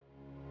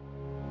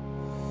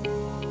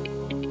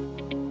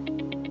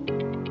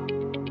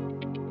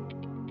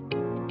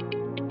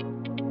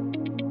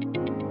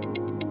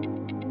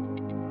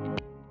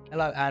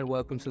Hello and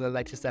welcome to the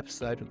latest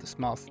episode of the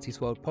Smart Cities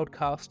World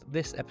podcast.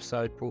 This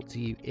episode brought to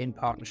you in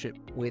partnership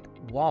with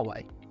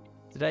Huawei.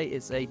 Today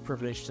it's a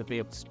privilege to be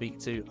able to speak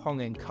to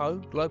Hong-En Ko,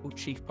 Global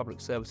Chief Public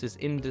Services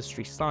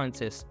Industry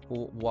Scientist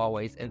for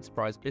Huawei's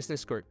Enterprise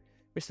Business Group.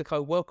 Mr.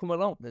 Ko, welcome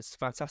along. It's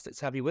fantastic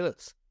to have you with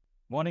us.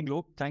 Morning,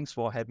 Luke. Thanks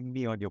for having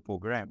me on your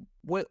program.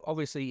 We're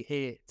obviously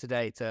here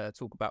today to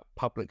talk about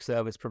public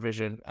service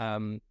provision.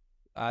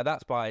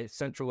 That's by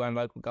central and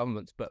local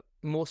governments, but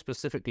more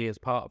specifically as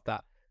part of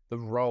that, the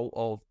role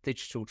of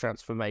digital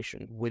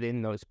transformation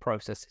within those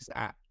processes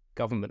at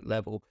government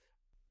level.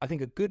 I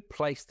think a good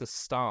place to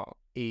start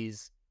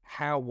is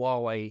how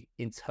Huawei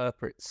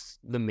interprets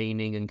the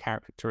meaning and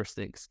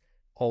characteristics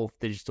of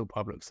digital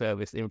public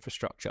service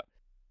infrastructure.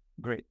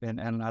 Great.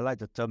 And I like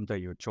the term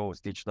that you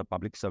chose, digital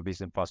public service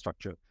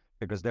infrastructure,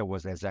 because that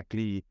was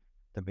exactly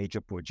the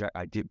major project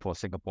I did for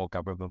Singapore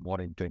government more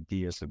than 20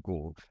 years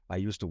ago. I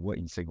used to work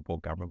in Singapore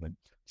government.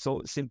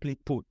 So simply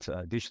put,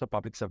 digital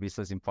public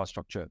services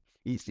infrastructure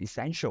is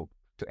essential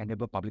to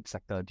enable public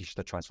sector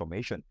digital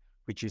transformation,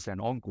 which is an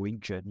ongoing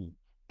journey,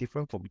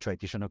 different from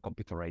traditional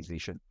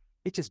computerization.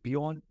 It is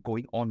beyond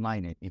going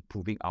online and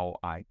improving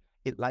ROI.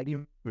 It likely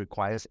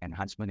requires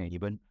enhancement and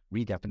even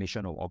redefinition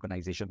of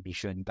organization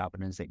mission,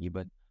 governance, and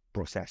even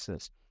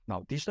processes.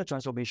 Now, digital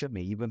transformation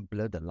may even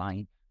blur the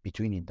line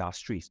between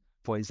industries.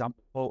 For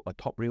example, a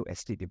top real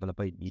estate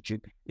developer in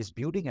Egypt is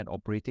building and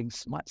operating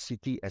smart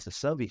city as a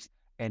service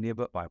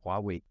enabled by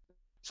Huawei.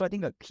 So I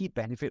think a key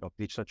benefit of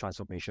digital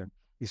transformation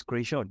is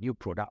creation of new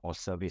product or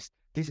service.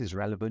 This is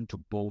relevant to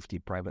both the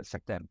private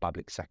sector and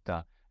public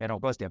sector. And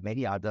of course, there are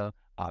many other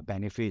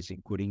benefits,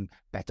 including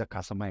better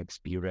customer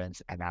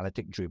experience,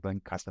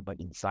 analytic-driven customer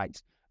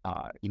insights,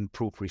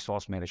 improved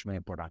resource management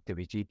and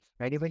productivity,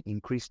 and even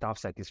increased staff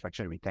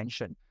satisfaction and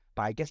retention.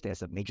 But I guess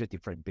there's a major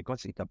difference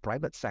because in the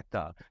private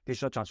sector,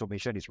 digital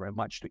transformation is very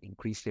much to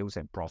increase sales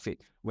and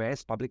profit,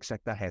 whereas public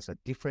sector has a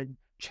different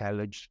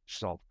challenge to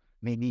solve.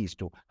 Mainly is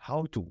to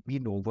how to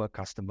win over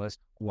customers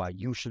who are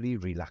usually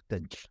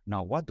reluctant.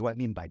 Now, what do I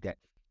mean by that?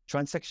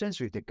 Transactions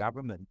with the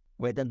government,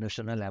 whether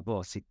national level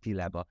or city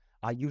level,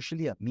 are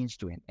usually a means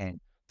to an end.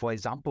 For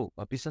example,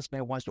 a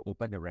businessman wants to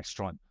open a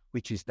restaurant,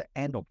 which is the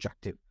end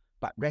objective,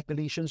 but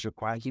regulations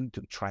require him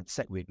to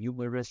transact with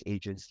numerous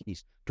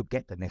agencies to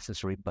get the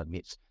necessary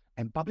permits.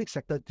 And public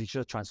sector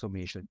digital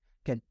transformation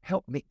can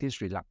help make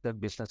this reluctant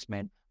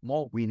businessman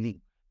more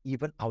willing,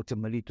 even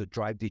ultimately to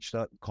drive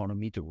digital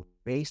economy to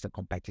raise the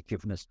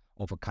competitiveness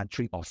of a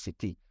country or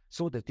city.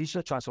 So the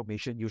digital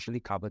transformation usually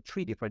covers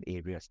three different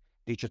areas: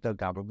 digital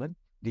government,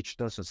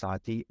 digital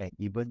society, and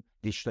even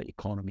digital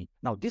economy.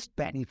 Now, these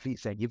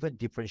benefits and even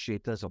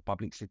differentiators of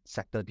public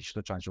sector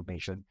digital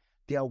transformation,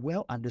 they are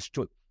well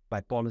understood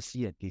by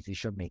policy and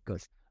decision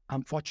makers.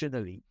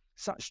 Unfortunately,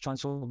 such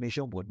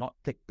transformation will not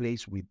take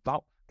place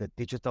without the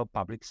digital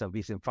public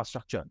service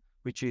infrastructure,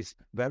 which is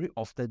very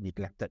often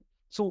neglected.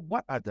 So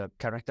what are the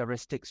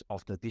characteristics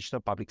of the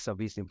digital public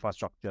service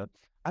infrastructure?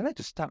 I'd like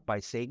to start by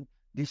saying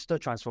digital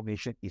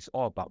transformation is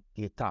all about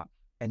data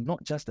and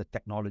not just the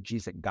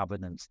technologies and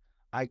governance.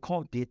 I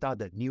call data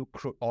the new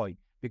crude oil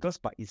because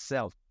by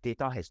itself,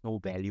 data has no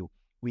value.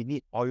 We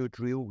need oil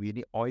drill, we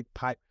need oil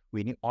pipe,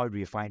 we need oil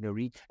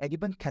refinery, and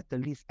even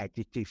catalyst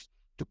additives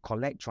to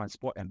collect,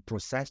 transport, and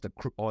process the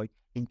crude oil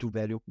into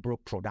valuable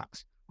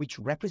products, which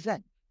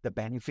represent the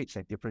benefits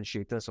and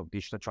differentiators of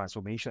digital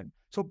transformation.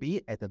 So be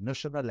it at the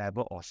national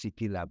level or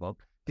city level,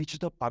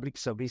 digital public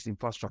service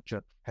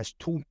infrastructure has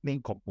two main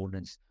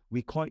components.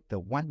 We call it the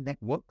one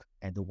network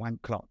and the one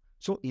cloud.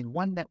 So in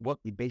one network,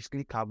 it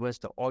basically covers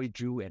the oil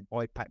drill and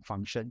oil pipe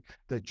function.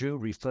 The drill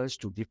refers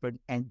to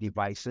different end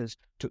devices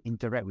to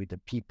interact with the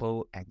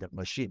people and the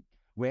machine,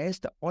 whereas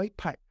the oil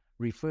pipe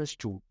refers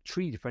to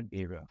three different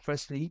areas.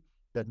 Firstly,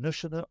 the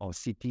national or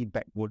city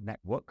backbone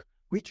network,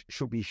 which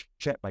should be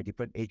shared by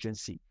different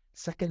agencies.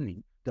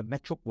 Secondly, the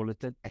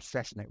metropolitan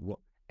access network.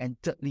 And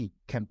thirdly,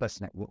 campus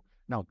network.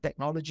 Now,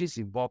 technologies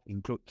involved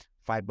include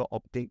fiber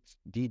optics,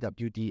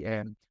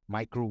 DWDM,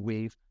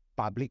 microwave,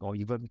 public or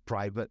even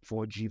private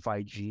 4G,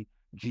 5G,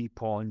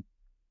 GPON,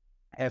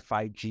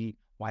 F5G,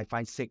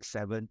 Wi-Fi 6,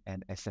 7,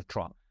 and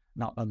etc.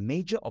 Now, a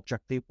major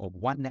objective of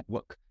one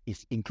network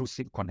is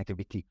inclusive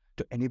connectivity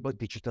to enable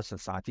digital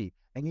society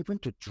and even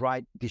to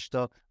drive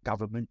digital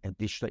government and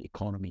digital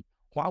economy.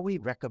 Huawei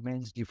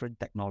recommends different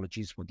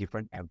technologies for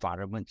different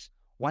environments.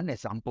 One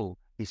example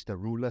is the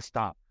Ruler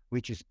Star,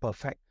 which is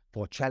perfect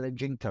for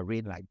challenging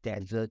terrain like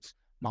deserts,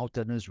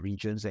 mountainous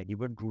regions, and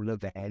even rural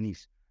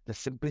valleys. The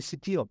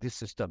simplicity of this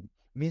system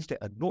means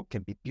that a node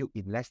can be built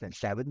in less than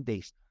 7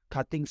 days,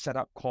 cutting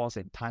setup costs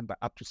and time by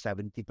up to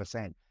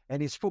 70%.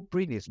 And its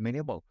footprint is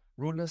minimal.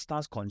 Ruler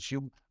stars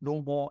consume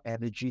no more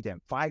energy than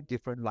 5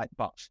 different light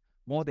bulbs.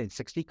 More than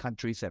 60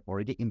 countries have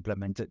already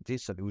implemented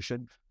this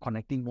solution,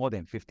 connecting more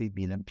than 50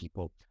 million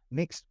people.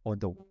 Next, on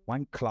the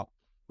one cloud,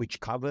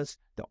 which covers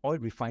the oil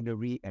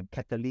refinery and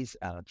catalyst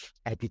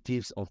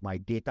additives of my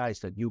data is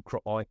the new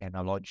crude oil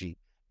analogy.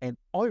 And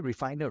oil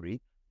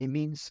refinery, it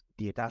means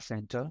data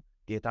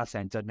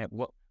center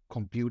network,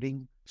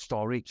 computing,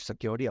 storage,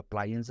 security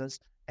appliances,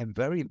 and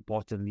very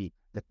importantly,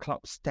 the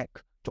cloud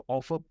stack to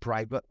offer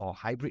private or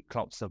hybrid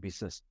cloud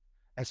services.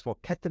 As for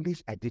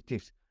Catalyst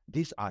Additives,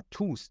 these are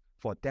tools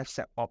for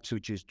DevSecOps,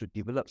 which is to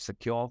develop,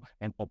 secure,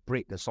 and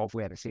operate the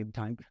software at the same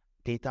time,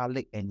 data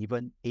lake, and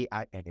even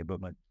AI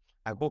enablement.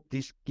 I hope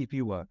this gives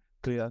you a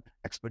clear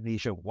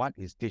explanation what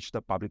is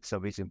digital public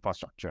service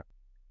infrastructure.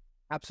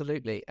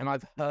 Absolutely, and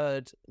I've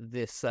heard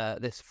this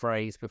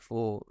phrase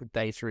before: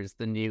 "Data is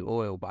the new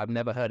oil," but I've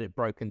never heard it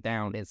broken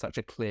down in such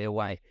a clear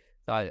way.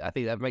 So I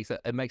think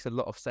that makes a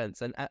lot of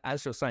sense. And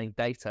as you're saying,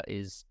 data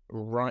is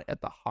right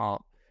at the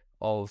heart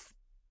of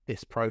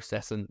this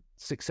process, and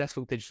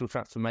successful digital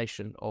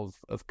transformation of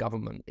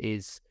government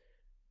is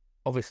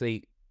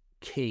obviously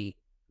key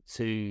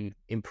to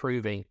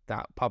improving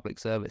that public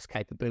service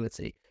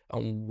capability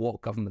and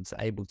what governments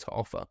are able to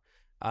offer.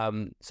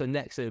 So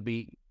next, it would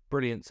be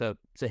brilliant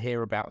to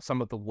hear about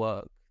some of the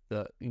work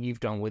that you've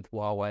done with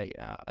Huawei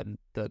and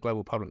the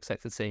global public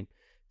sector team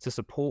to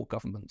support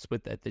governments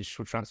with their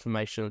digital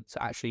transformation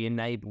to actually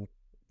enable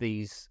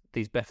these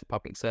better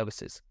public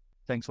services.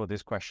 Thanks for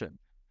this question.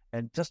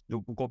 And just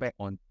to go back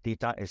on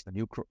data as the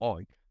new crude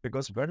oil,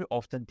 because very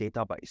often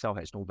data by itself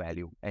has no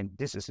value. And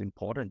this is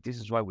important. This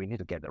is why we need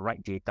to get the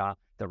right data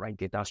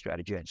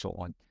strategy, and so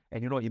on.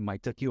 And in my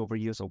 30 over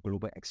years of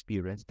global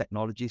experience,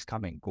 technologies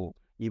come and go.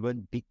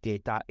 Even big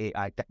data,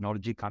 AI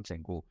technology comes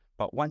and go.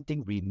 But one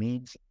thing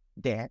remains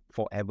there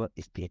forever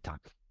is data.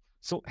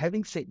 So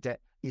having said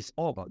that, it's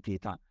all about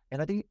data.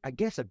 And I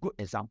guess a good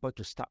example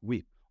to start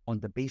with on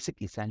the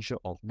basic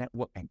essential of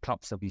network and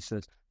cloud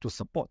services to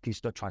support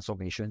digital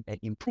transformation and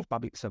improve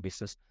public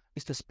services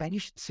is the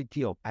Spanish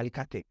city of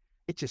Alicante.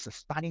 It is a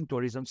stunning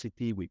tourism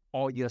city with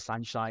all-year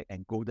sunshine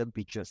and golden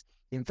beaches.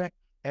 In fact,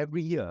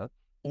 every year,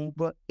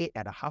 over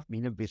 8.5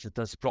 million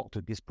visitors flock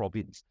to this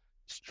province,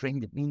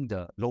 strengthening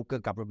the local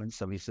government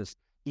services.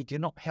 It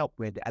did not help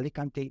where the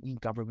Alicante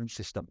e-government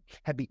system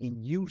had been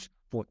in use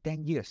for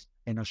 10 years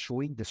and are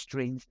showing the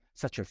strains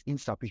such as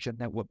insufficient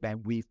network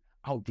bandwidth,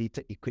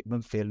 outdated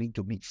equipment failing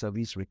to meet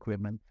service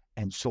requirements,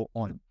 and so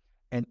on.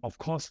 And of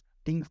course,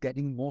 things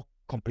getting more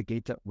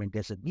complicated when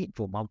there's a need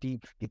for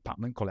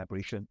multi-department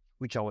collaboration,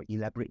 which I will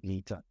elaborate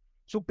later.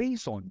 So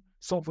based on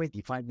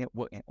software-defined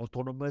network and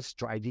autonomous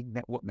driving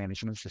network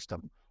management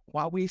system,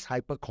 Huawei's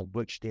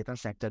hyper-converged data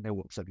center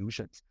network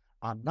solutions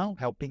are now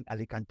helping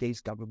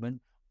Alicante's government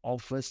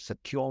offer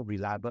secure,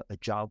 reliable,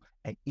 agile,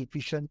 and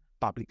efficient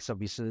public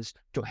services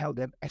to help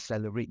them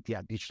accelerate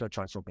their digital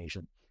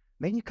transformation.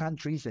 Many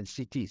countries and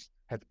cities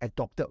have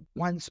adopted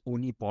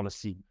once-only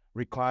policy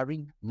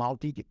requiring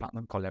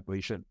multi-department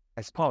collaboration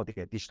as part of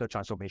their digital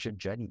transformation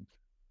journey.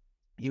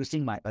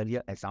 Using my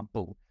earlier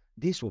example,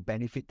 this will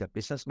benefit the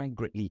businessman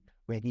greatly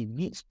when he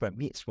needs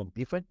permits from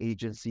different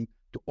agencies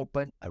to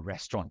open a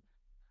restaurant.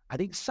 I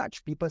think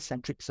such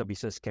people-centric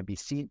services can be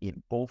seen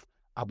in both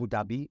Abu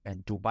Dhabi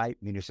and Dubai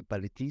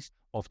municipalities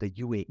of the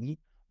UAE,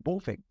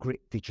 both have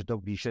great digital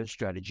vision,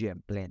 strategy,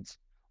 and plans.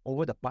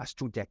 Over the past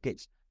 2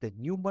 decades, the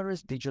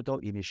numerous digital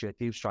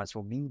initiatives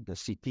transforming the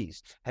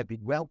cities have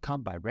been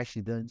welcomed by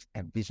residents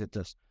and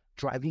visitors,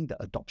 driving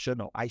the adoption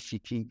of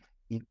ICT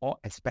in all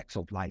aspects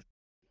of life.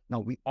 Now,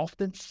 we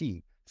often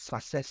see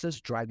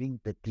successes driving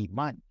the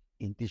demand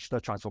in digital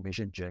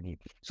transformation journey.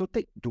 So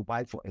take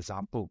Dubai, for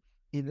example.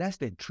 In less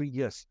than 3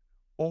 years,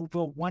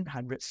 over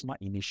 100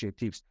 smart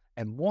initiatives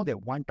and more than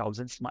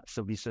 1,000 smart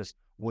services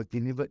were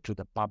delivered to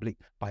the public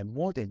by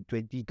more than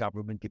 20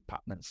 government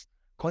departments.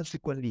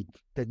 Consequently,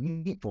 the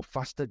need for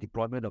faster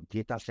deployment of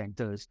data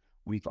centers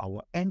with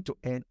our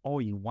end-to-end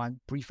all-in-one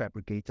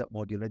prefabricated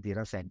modular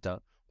data center,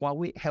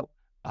 Huawei helped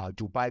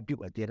Dubai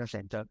build a data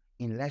center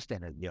in less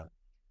than a year.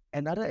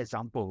 Another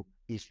example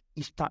is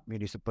Ystad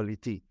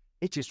municipality.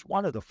 It is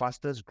one of the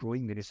fastest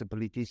growing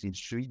municipalities in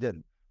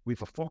Sweden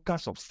with a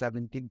forecast of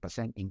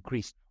 17%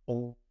 increase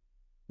over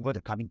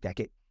the coming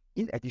decade.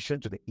 In addition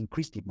to the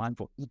increased demand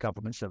for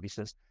e-government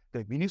services,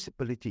 the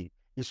municipality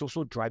is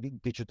also driving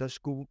digital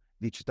school,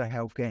 digital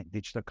healthcare, and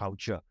digital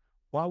culture.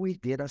 Huawei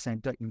data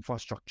center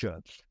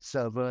infrastructure,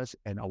 servers,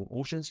 and our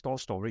ocean store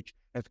storage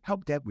have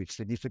helped them with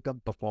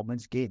significant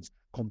performance gains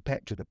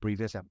compared to the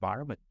previous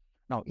environment.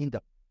 Now, in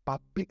the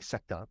public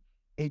sector,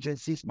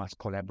 agencies must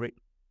collaborate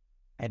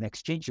and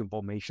exchange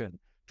information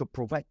to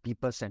provide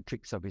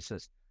people-centric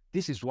services.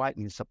 This is why,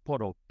 in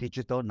support of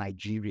Digital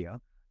Nigeria,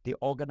 the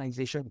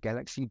organization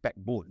Galaxy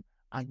Backbone,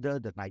 under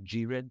the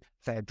Nigerian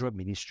Federal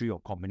Ministry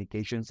of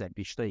Communications and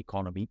Digital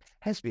Economy,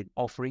 has been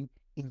offering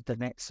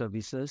internet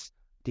services,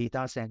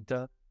 data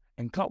center,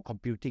 and cloud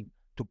computing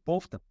to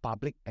both the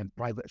public and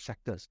private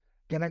sectors.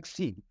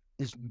 Galaxy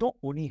is not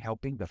only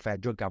helping the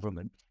federal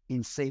government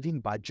in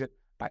saving budget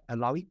by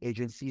allowing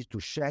agencies to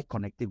share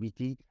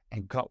connectivity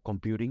and cloud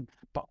computing,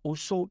 but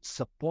also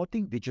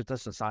supporting digital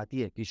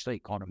society and digital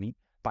economy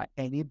by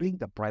enabling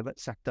the private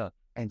sector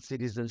and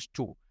citizens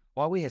too.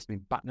 Huawei has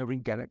been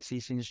partnering Galaxy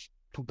since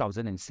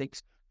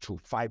 2006 through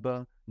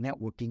fiber,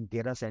 networking,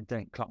 data center,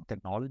 and cloud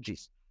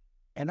technologies.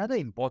 Another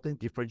important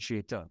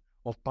differentiator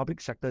of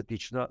public sector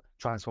digital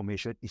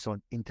transformation is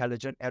on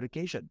intelligent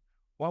education.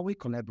 Huawei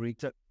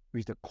collaborated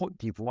with the Côte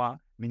d'Ivoire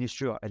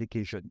Ministry of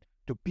Education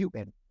to build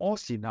an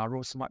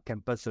all-scenario smart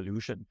campus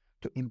solution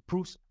to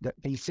improve the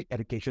basic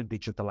education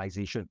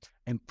digitalization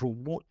and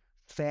promote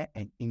fair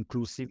and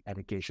inclusive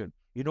education.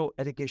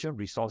 Education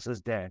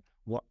resources there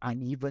were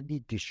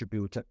unevenly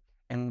distributed,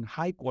 and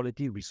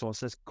high-quality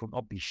resources could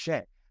not be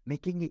shared,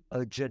 making it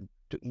urgent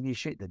to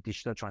initiate the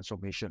digital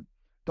transformation.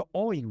 The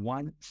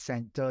all-in-one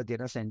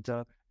data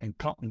center, and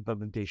cloud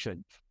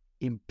implementation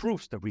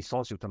improves the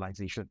resource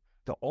utilization.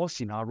 The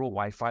all-scenario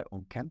Wi-Fi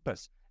on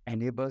campus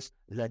enables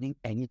learning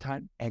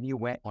anytime,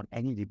 anywhere, on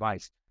any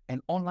device.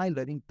 An online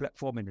learning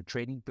platform and a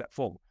training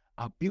platform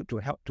are built to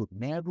help to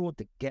narrow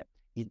the gap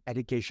in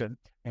education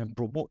and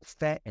promote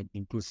fair and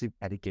inclusive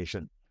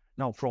education.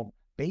 Now, from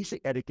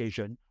basic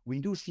education, we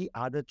do see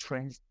other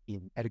trends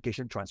in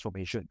education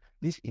transformation.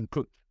 These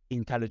include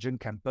intelligent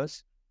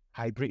campus,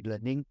 hybrid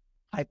learning,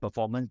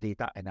 high-performance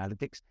data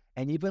analytics,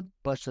 and even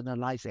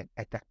personalized and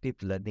adaptive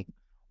learning.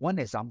 One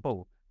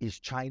example is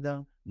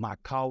China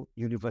Macau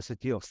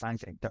University of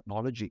Science and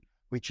Technology,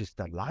 which is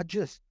the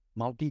largest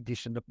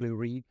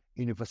multidisciplinary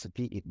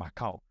university in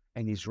Macau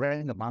and is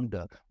ranked among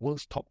the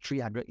world's top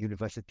 300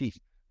 universities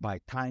by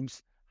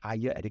Times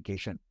Higher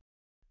Education.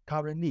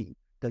 Currently,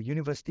 the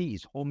university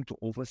is home to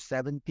over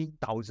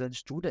 17,000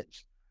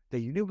 students. The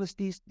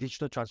university's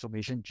digital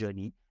transformation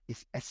journey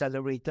is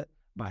accelerated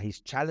by its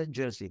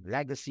challenges in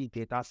legacy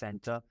data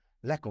center,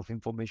 lack of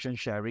information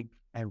sharing,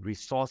 and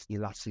resource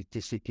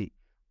elasticity,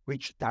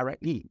 which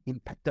directly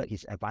impacted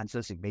its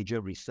advances in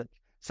major research,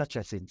 such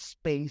as in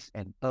space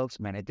and Earth's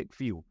magnetic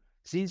field,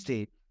 since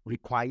they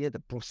require the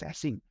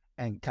processing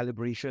and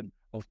calibration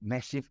of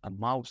massive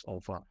amounts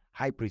of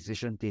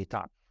high-precision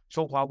data.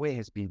 So Huawei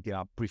has been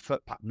their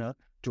preferred partner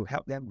to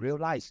help them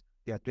realize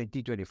their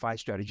 2025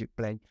 strategic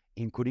plan,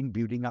 including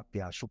building up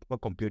their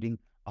supercomputing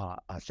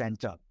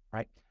center,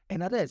 right?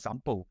 Another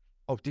example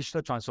of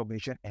digital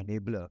transformation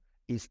enabler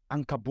is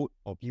Ankabut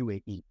of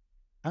UAE.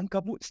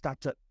 Ankabut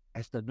started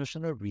as the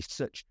National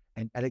Research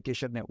and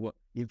Education Network.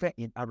 In fact,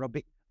 in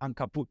Arabic,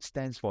 Ankabut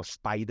stands for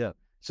spider.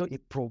 So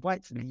it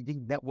provides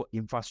leading network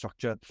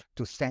infrastructure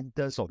to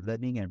centers of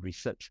learning and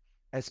research.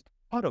 As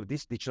part of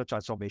this digital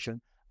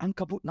transformation,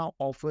 Ankabut now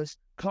offers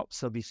cloud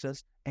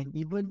services and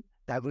even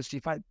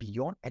diversified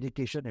beyond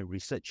education and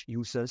research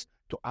users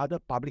to other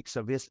public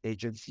service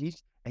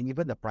agencies and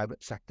even the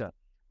private sector.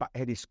 But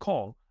at its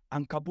core,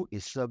 Ankabut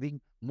is serving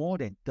more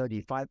than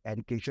 35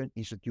 education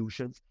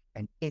institutions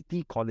and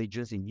 80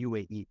 colleges in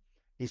UAE.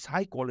 Its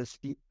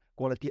high-quality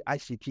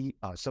ICT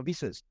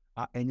services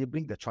are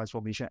enabling the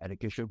transformation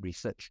education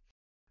research.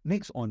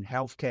 Next, on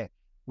healthcare,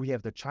 we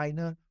have the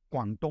China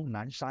Guangdong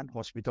Nanshan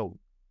Hospital.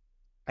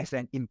 As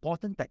an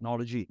important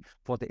technology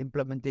for the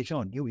implementation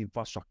of new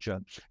infrastructure,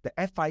 the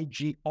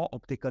 5G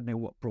all-optical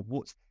network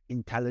promotes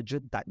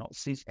intelligent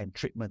diagnosis and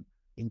treatment,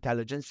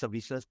 intelligent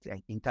services,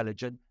 and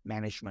intelligent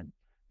management.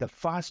 The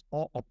fast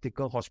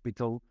all-optical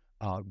hospital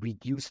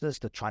reduces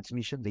the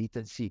transmission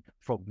latency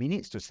from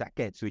minutes to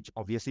seconds, which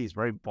obviously is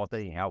very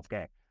important in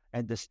healthcare.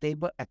 And the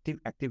stable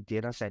active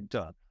data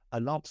center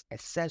allows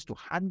access to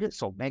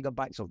hundreds of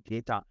megabytes of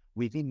data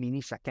within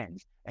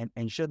milliseconds and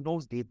ensure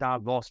no data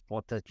lost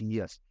for 30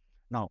 years.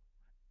 Now,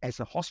 as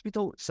the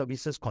hospital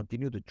services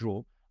continue to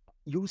grow,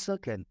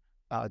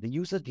 the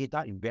user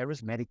data in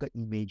various medical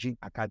imaging,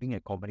 archiving,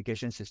 and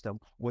communication system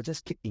will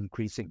just keep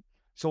increasing.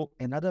 So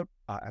another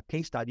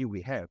case study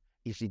we have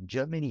is in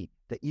Germany,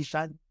 the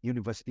Ishan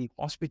University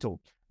Hospital.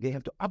 They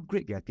have to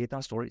upgrade their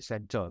data storage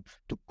center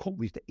to cope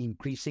with the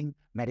increasing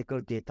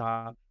medical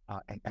data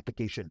and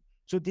application.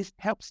 So this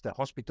helps the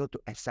hospital to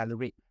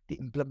accelerate the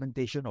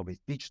implementation of its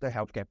digital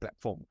healthcare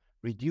platform,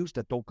 reduce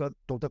the total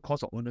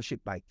cost of ownership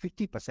by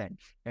 50%,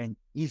 and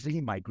easily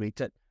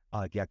migrated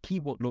their key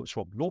workloads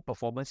from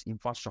low-performance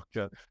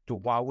infrastructure to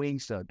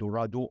Huawei's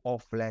Dorado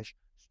all-flash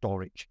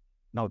storage.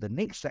 Now, the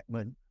next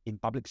segment in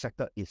public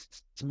sector is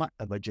smart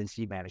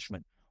emergency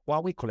management.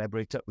 Huawei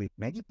collaborated with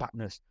many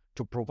partners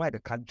to provide the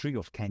country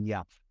of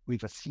Kenya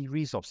with a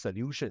series of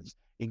solutions,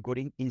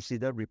 including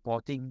incident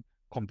reporting,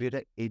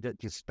 computer-aided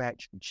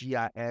dispatch,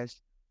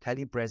 GIS,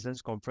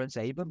 telepresence conference,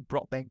 and even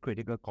broadband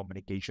critical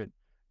communication.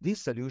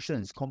 These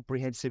solutions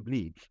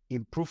comprehensively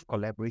improve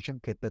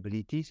collaboration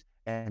capabilities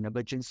and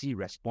emergency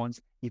response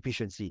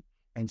efficiency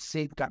and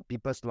safeguard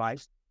people's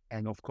lives,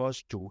 and of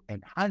course, to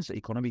enhance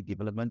economic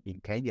development in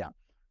Kenya.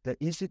 The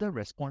incident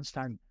response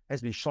time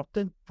has been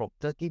shortened from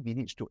 30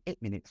 minutes to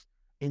 8 minutes.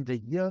 In the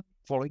year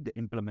following the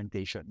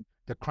implementation,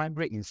 the crime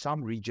rate in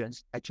some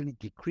regions actually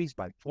decreased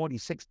by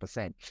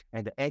 46%,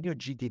 and the annual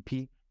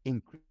GDP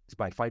increased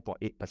by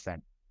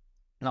 5.8%.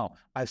 Now,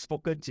 I've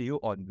spoken to you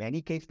on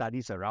many case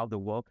studies around the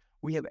world.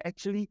 We have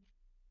actually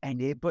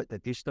enabled the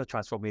digital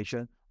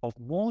transformation of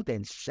more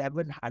than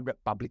 700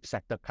 public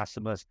sector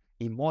customers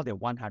in more than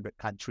 100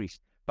 countries.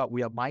 But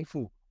we are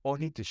mindful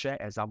only to share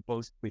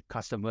examples with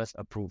customers'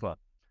 approval.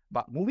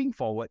 But moving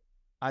forward,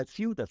 I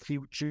feel the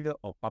future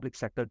of public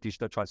sector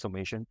digital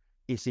transformation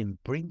is in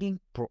bringing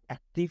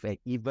proactive and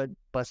even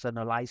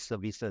personalized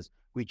services,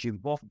 which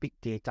involve big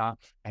data,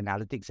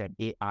 analytics, and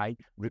AI,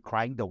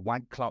 requiring the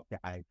one cloud that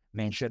I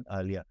mentioned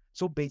earlier.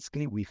 So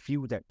basically, we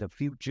feel that the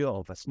future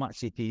of a smart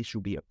city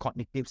should be a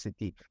cognitive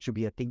city, should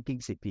be a thinking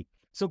city.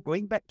 So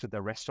going back to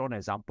the restaurant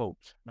example,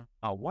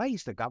 why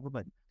is the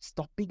government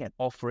stopping and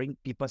offering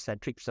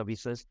people-centric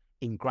services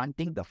in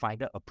granting the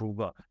final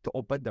approval to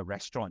open the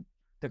restaurant?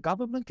 The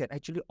government can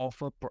actually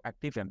offer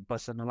proactive and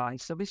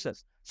personalized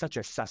services, such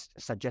as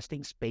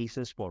suggesting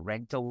spaces for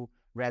rental,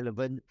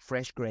 relevant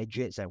fresh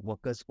graduates and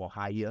workers for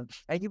hire,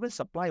 and even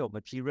supply of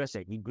materials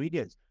and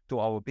ingredients to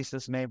our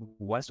businessmen who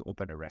wants to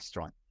open a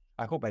restaurant.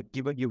 I hope I've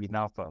given you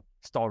enough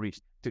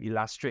stories to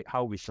illustrate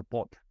how we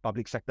support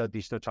public sector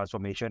digital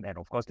transformation and,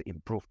 of course, to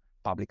improve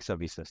public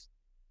services.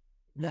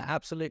 Yeah,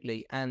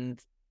 absolutely. And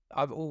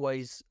I've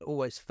always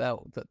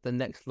felt that the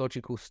next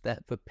logical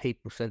step for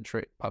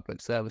people-centric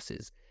public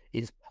services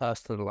is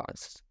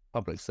personalized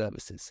public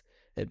services.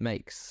 It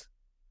makes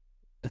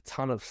a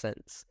ton of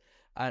sense.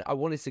 And I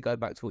wanted to go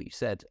back to what you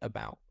said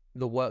about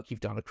the work you've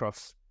done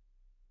across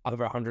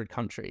over 100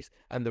 countries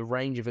and the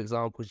range of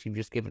examples you've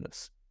just given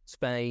us.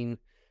 Spain,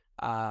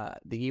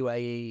 the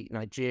UAE,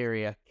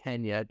 Nigeria,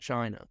 Kenya,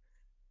 China.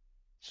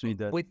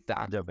 Sweden, with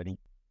that, Germany.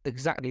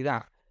 Exactly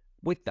that.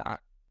 With that,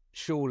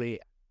 surely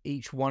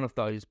each one of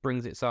those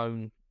brings its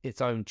own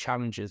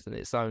challenges and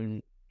its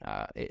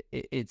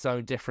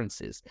own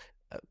differences.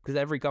 Because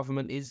every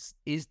government is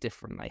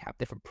different. They have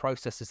different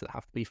processes that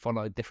have to be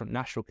followed, different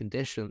national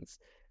conditions,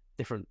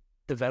 different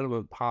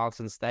development paths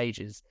and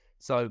stages.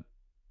 So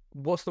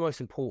what's the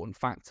most important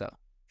factor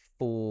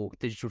for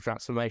digital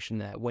transformation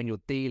there when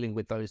you're dealing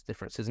with those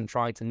differences and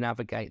trying to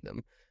navigate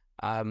them?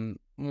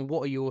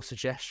 What are your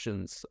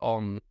suggestions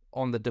on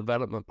the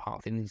development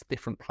path in these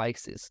different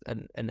places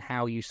and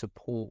how you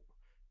support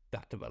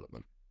that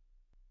development?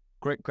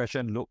 Great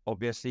question, Luke.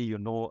 Obviously, you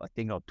know a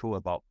thing or two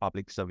about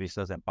public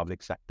services and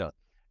public sector.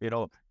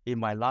 In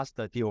my last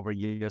 30 over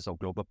years of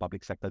global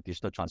public sector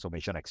digital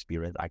transformation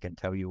experience, I can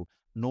tell you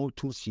no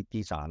two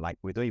cities are alike.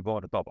 We don't even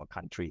want to talk about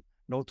country.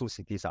 No two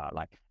cities are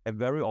alike. And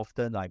very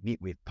often I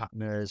meet with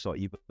partners or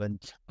even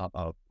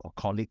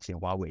colleagues in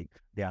Huawei.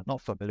 They are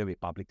not familiar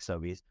with public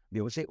service.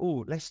 They will say,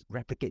 oh, let's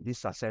replicate this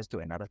success to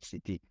another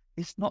city.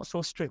 It's not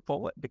so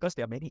straightforward because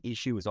there are many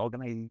issues,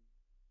 organization,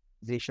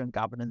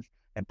 governance,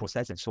 and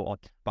process, and so on.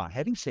 But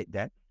having said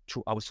that,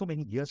 through our so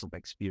many years of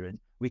experience,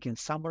 we can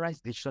summarize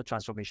digital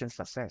transformation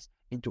success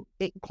into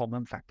 8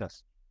 common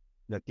factors.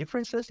 The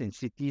differences in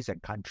cities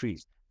and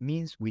countries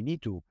means we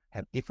need to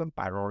have different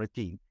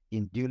priority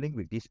in dealing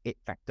with these 8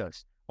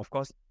 factors. Of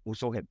course,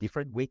 also have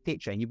different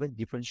weightage and even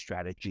different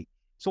strategy.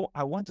 So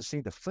I want to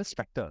say the first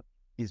factor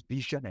is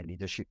vision and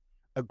leadership.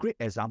 A great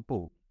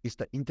example is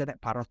the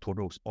Internet para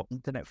Todos or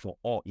Internet for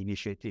All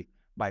initiative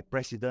by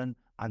President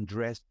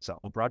Andrés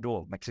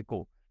Obrador of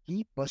Mexico.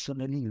 He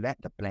personally led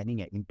the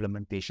planning and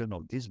implementation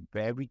of this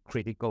very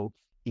critical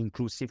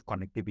inclusive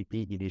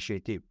connectivity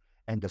initiative,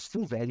 and the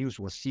full values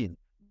were seen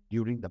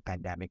during the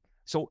pandemic.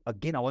 So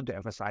again, I want to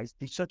emphasize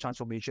digital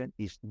transformation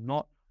is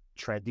not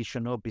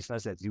traditional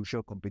business as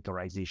usual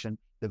computerization.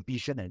 The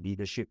vision and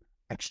leadership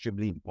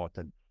extremely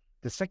important.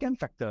 The second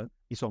factor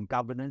is on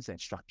governance and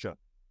structure.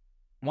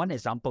 One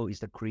example is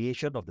the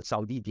creation of the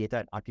Saudi Data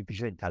and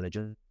Artificial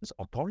Intelligence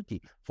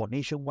Authority for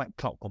nationwide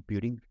cloud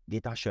computing,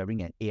 data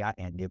sharing, and AI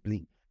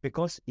enabling.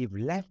 Because if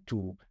left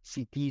to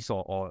cities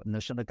or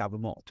national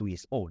government to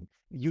its own,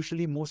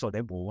 usually most of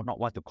them will not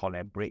want to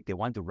collaborate. They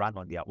want to run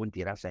on their own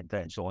data center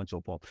and so on and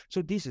so forth.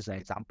 So this is an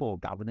example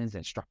of governance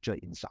and structure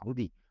in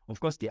Saudi. Of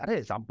course, the other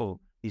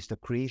example is the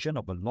creation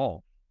of a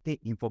law, State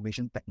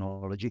Information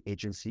Technology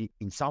Agency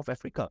in South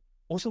Africa,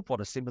 also for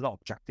the similar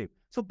objective.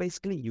 So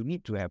basically, you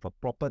need to have a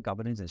proper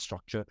governance and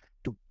structure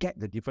to get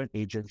the different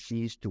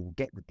agencies, to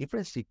get the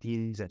different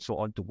cities and so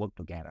on to work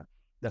together.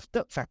 The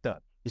third factor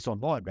is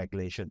on law and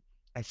regulation.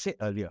 I said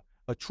earlier,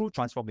 a true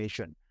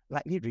transformation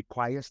likely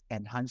requires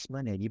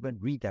enhancement and even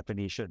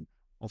redefinition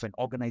of an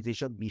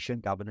organization's mission,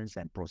 governance,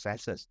 and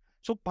processes.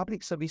 So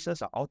public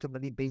services are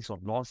ultimately based on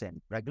laws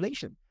and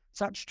regulation.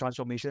 Such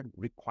transformation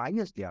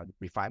requires their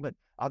refinement.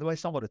 Otherwise,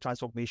 some of the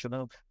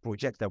transformational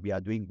projects that we are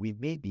doing, we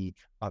may be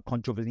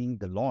contravening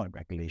the law and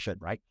regulation,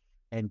 right?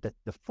 And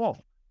the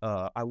fourth,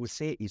 I would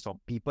say, is on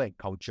people and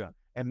culture.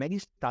 And many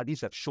studies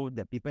have shown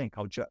that people and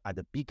culture are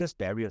the biggest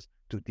barriers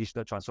to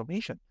digital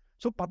transformation.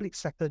 So public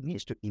sector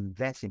needs to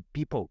invest in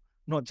people,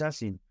 not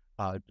just in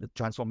the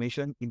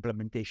transformation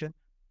implementation,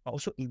 but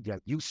also in their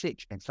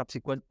usage and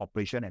subsequent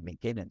operation and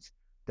maintenance.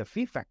 The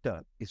fifth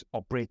factor is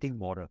operating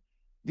model.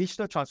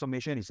 Digital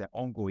transformation is an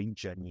ongoing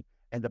journey,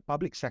 and the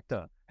public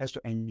sector has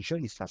to ensure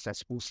its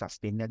successful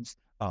sustenance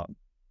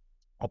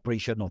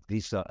operation of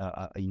this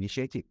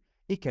initiative.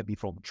 It can be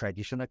from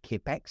traditional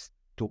CAPEX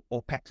to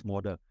OPEX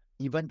model.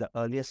 Even the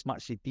earliest smart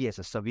city as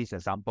a service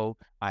example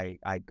I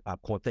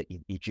quoted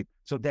in Egypt.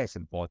 So that's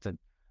important.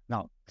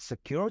 Now,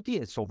 security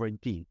and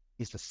sovereignty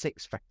is the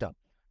sixth factor.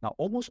 Now,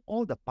 almost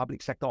all the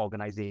public sector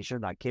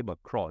organizations I came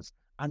across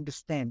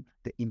understand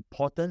the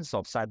importance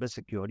of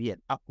cybersecurity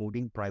and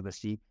upholding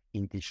privacy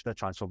in digital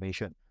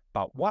transformation.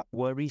 But what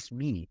worries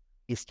me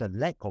is the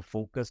lack of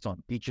focus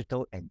on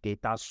digital and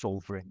data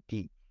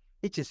sovereignty.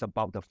 It is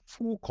about the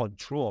full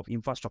control of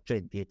infrastructure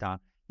and data,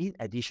 in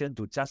addition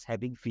to just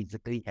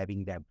physically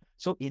having them.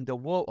 So in the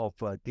world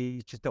of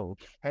digital,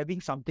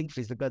 having something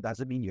physical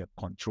doesn't mean you have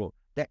control.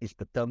 That is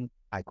the term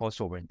I call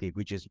sovereignty,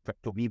 which is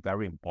to me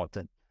very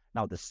important.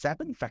 Now, the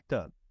seventh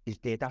factor is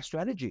data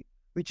strategy,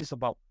 which is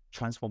about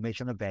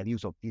transformational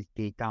values of this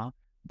data,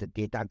 the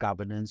data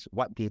governance.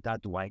 What data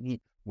do I need?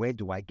 Where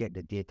do I get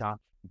the data?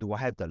 Do I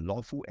have the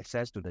lawful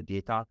access to the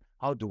data?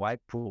 How do I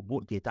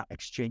promote data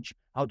exchange?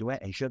 How do I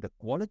ensure the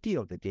quality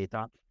of the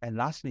data? And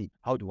lastly,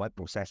 how do I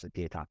process the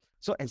data?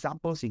 So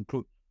examples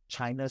include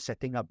China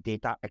setting up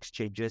data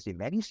exchanges in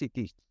many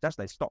cities, just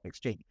like stock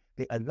exchange.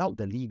 They allowed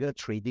the legal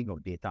trading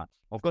of data.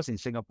 Of course, in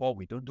Singapore,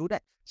 we don't do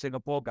that.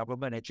 Singapore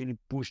government actually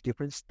push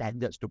different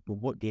standards to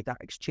promote data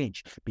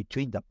exchange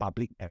between the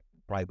public and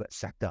private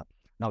sector.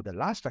 Now, the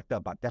last factor,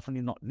 but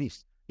definitely not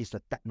least, is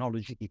the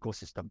technology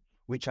ecosystem,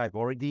 which I've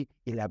already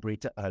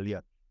elaborated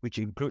earlier, which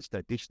includes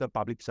the digital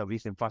public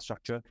service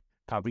infrastructure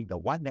covering the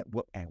one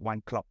network and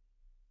one cloud.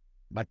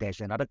 But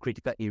there's another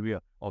critical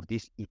area of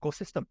this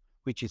ecosystem,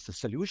 which is the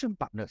solution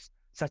partners,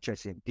 such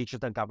as in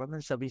digital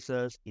government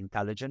services,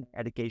 intelligent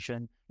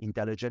education,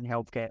 intelligent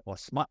healthcare, or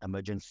smart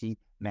emergency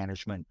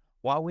management.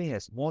 Huawei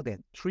has more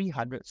than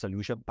 300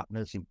 solution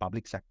partners in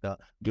public sector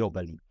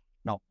globally.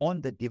 Now,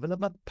 on the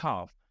development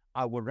path,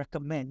 I would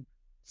recommend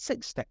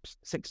six steps.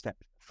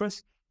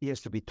 First, it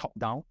has to be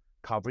top-down,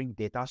 covering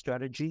data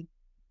strategy,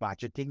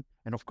 budgeting,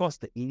 and of course,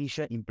 the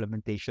initial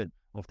implementation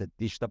of the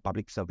digital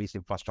public service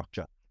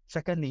infrastructure.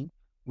 Secondly,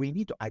 we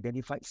need to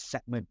identify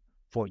segment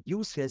for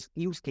use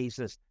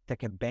cases that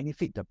can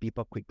benefit the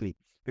people quickly.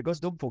 Because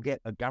don't forget,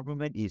 a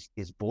government is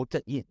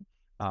voted in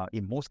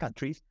most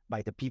countries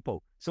by the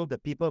people. So the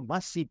people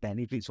must see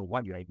benefits of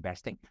what you're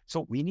investing.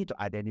 So we need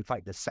to identify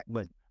the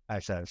segment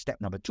as step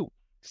number 2.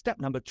 Step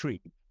number 3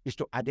 is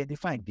to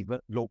identify and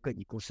develop local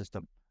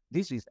ecosystem.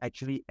 This is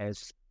actually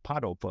as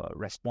part of a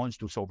response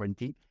to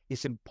sovereignty.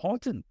 It's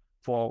important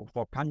for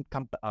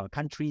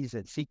countries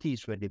and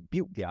cities when they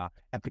build their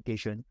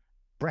application,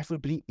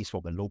 preferably is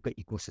from a local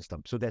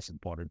ecosystem. So that's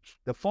important.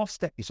 The fourth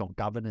step is on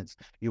governance.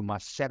 You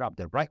must set up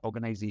the right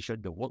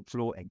organization, the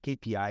workflow and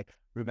KPI.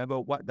 Remember,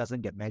 what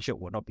doesn't get measured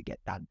will not be get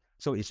done.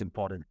 So it's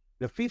important.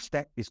 The fifth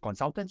step is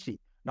consultancy.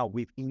 Now,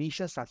 with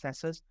initial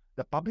successes,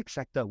 the public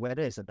sector,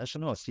 whether it's a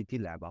national or city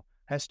level,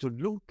 has to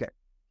look at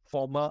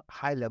formal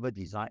high-level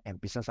design and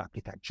business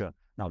architecture.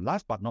 Now,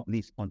 last but not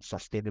least, on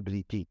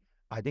sustainability.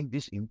 I think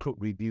this includes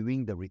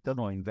reviewing the return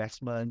on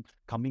investment,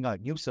 coming out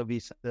with new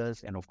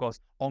services, and of course,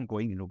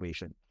 ongoing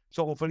innovation.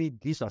 So hopefully,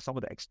 these are some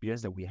of the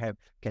experience that we have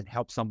can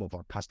help some of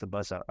our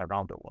customers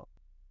around the world.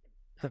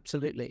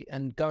 Absolutely.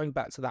 And going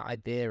back to that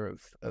idea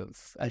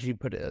of as you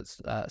put it,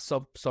 as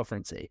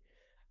sovereignty,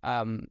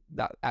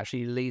 that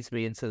actually leads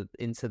me into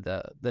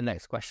the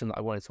next question that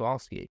I wanted to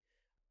ask you.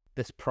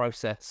 This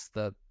process,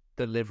 the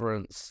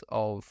deliverance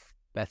of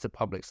better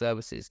public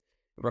services,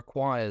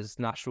 requires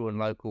national and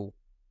local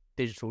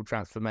digital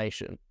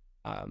transformation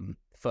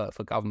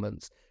for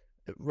governments.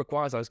 It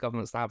requires those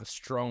governments to have a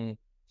strong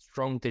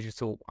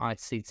digital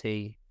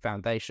ICT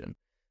foundation.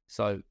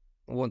 So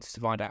I wanted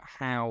to find out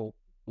how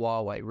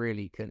Huawei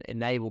really can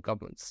enable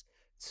governments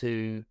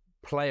to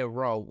play a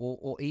role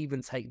or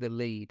even take the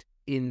lead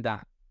in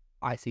that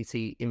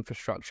ICT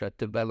infrastructure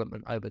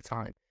development over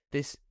time.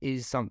 This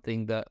is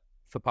something that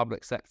for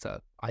public sector,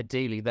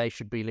 ideally they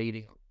should be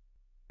leading on.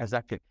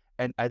 Exactly.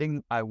 And I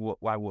think I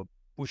will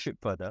push it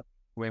further.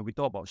 When we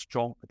talk about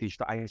strong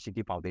digital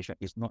ICT foundation,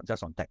 it's not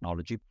just on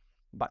technology,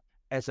 but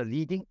as a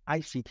leading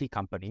ICT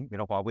company,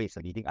 Huawei is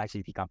a leading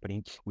ICT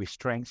company with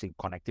strengths in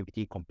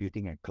connectivity,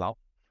 computing, and cloud.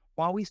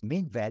 Huawei's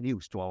main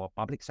values to our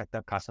public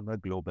sector customer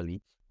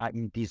globally are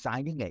in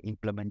designing and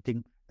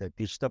implementing the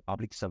digital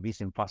public service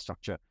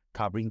infrastructure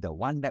covering the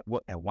one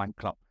network and one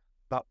cloud.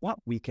 But what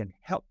we can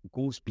help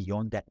goes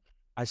beyond that.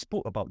 I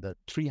spoke about the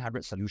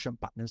 300 solution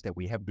partners that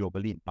we have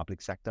globally in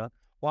public sector.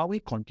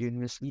 Huawei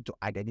continuously to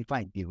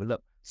identify and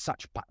develop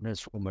such partners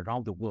from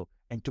around the world.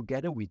 And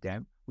together with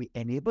them, we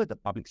enable the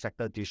public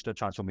sector digital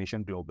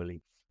transformation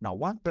globally. Now,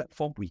 one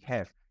platform we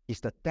have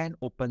is the 10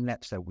 open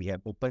labs that we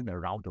have opened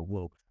around the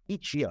world.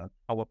 Each year,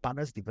 our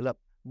partners develop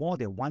more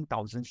than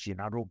 1,000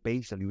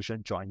 scenario-based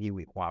solutions jointly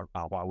with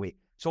Huawei.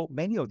 So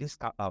many of these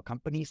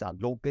companies are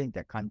local in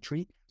their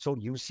country, so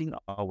using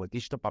our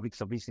digital public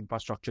service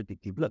infrastructure to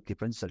develop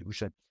different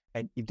solutions.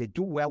 And if they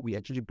do well, we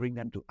actually bring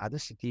them to other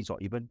cities or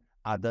even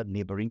other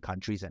neighboring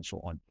countries and so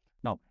on.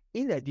 Now,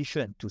 in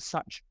addition to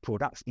such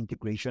products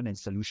integration and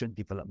solution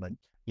development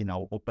in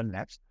our open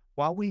labs,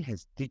 Huawei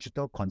has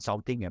digital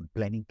consulting and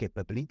planning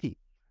capability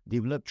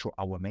developed through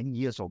our many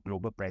years of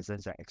global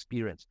presence and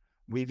experience.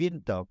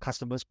 Within the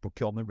customer's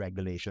procurement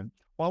regulation,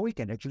 Huawei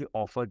can actually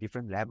offer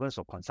different levels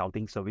of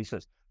consulting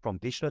services, from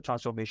digital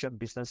transformation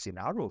business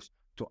scenarios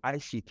to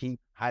ICT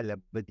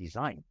high-level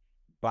design.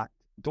 But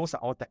those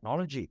are all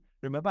technology.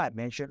 Remember I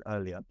mentioned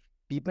earlier,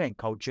 people and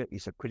culture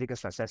is a critical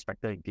success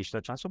factor in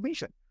digital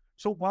transformation.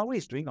 So Huawei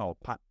is doing our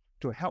part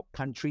to help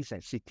countries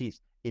and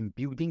cities in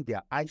building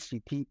their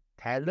ICT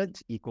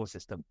talent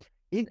ecosystem.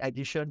 In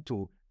addition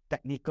to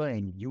technical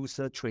and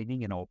user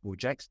training in our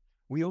projects,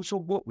 we also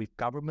work with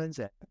governments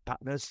and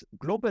partners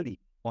globally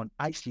on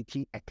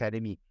ICT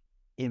Academy.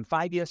 In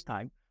 5 years'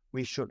 time,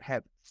 we should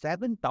have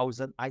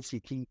 7,000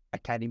 ICT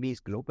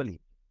academies globally.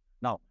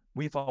 Now,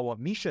 with our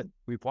mission,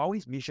 with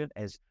Huawei's mission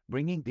as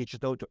bringing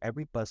digital to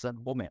every person,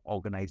 home, and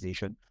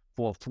organization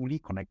for a fully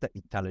connected,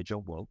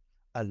 intelligent world,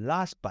 a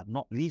last but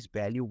not least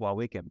value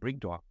Huawei can bring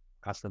to our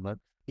customer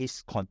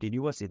is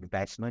continuous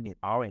investment in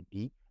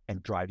R&D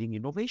and driving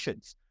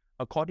innovations.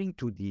 According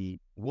to the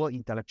World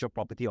Intellectual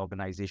Property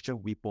Organization,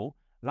 WIPO,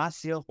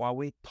 last year,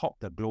 Huawei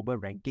topped the global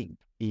ranking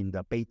in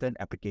the patent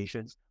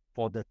applications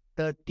for the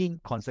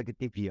 13th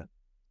consecutive year.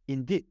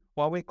 Indeed,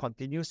 Huawei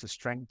continues to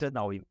strengthen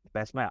our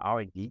investment in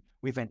R&D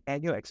with an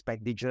annual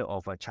expenditure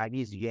of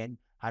Chinese yuan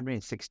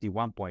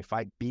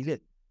 161.5 billion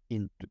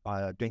in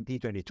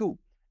 2022.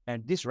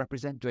 And this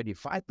represents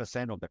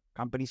 25% of the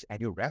company's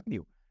annual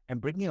revenue, and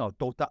bringing our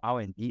total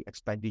R&D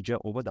expenditure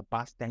over the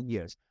past 10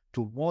 years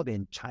to more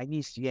than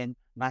Chinese yuan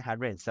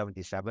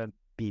 977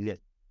 billion.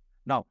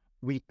 Now,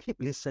 we keep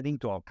listening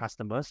to our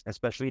customers,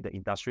 especially the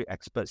industry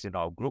experts in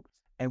our group,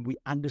 and we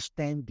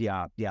understand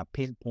their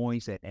pain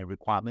points and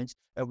requirements,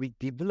 and we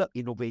develop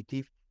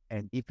innovative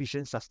and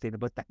efficient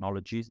sustainable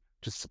technologies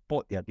to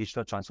support their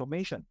digital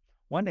transformation.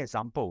 One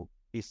example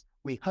is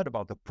we heard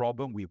about the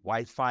problem with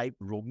Wi-Fi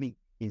roaming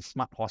in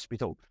smart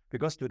hospital,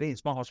 because today in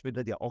smart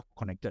hospital, they are all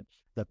connected.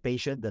 The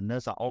patient, the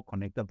nurse are all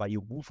connected, but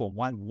you move from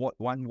one ward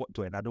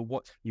to another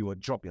ward, you will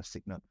drop your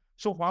signal.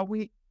 So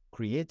Huawei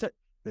created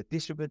the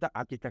distributed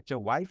architecture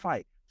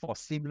Wi-Fi for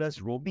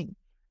seamless roaming.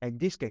 And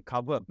this can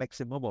cover a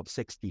maximum of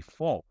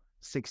 64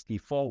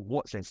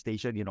 wards and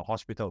stations in a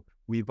hospital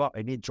without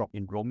any drop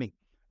in roaming.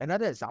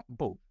 Another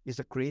example is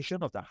the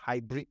creation of the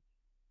hybrid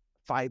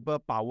fiber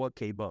power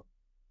cable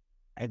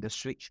and the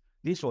switch.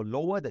 This will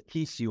lower the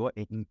TCO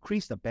and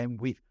increase the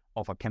bandwidth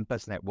of a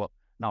campus network.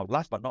 Now,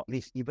 last but not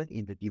least, even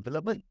in the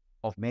development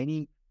of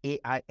many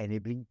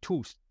AI-enabling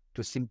tools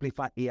to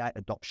simplify AI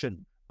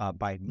adoption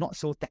by not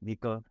so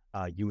technical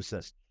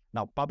users.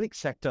 Now, public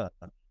sector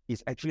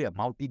is actually a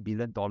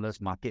multi-billion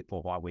dollars market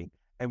for Huawei,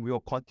 and we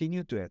will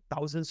continue to have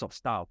thousands of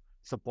staff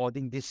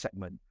supporting this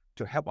segment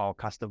to help our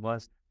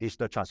customers'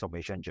 digital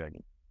transformation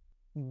journey.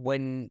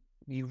 When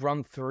you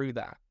run through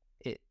that,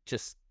 it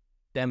just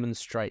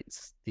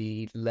demonstrates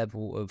the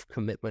level of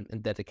commitment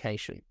and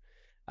dedication,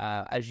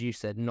 as you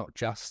said, not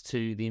just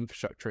to the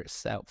infrastructure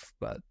itself,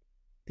 but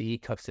the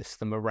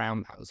ecosystem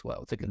around that as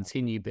well, to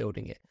continue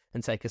building it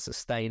and take a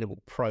sustainable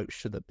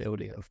approach to the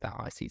building of that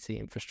ICT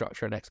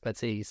infrastructure and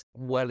expertise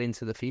well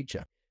into the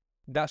future.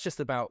 That's just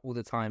about all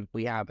the time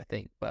we have, I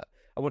think, but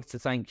I wanted to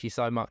thank you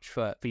so much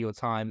for your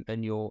time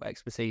and your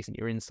expertise and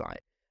your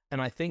insight.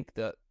 And I think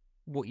that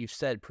what you've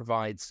said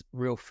provides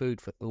real food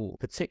for thought,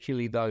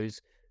 particularly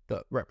those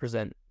that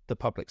represent the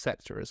public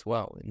sector as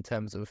well, in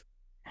terms of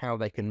how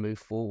they can move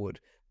forward,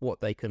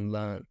 what they can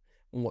learn,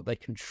 and what they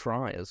can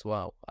try as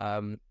well.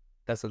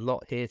 There's a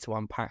lot here to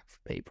unpack for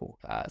people,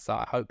 so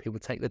I hope people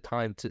take the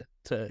time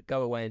to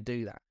go away and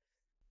do that.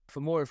 For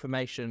more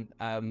information,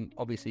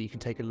 obviously you can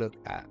take a look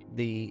at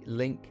the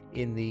link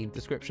in the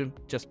description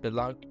just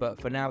below,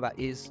 but for now that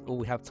is all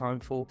we have time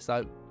for.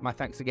 So my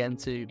thanks again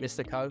to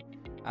Mr. Koh.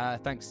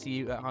 Thanks to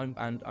you at home,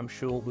 and I'm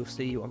sure we'll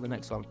see you on the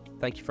next one.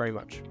 Thank you very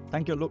much.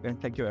 Thank you, Luke, and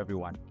thank you,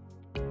 everyone.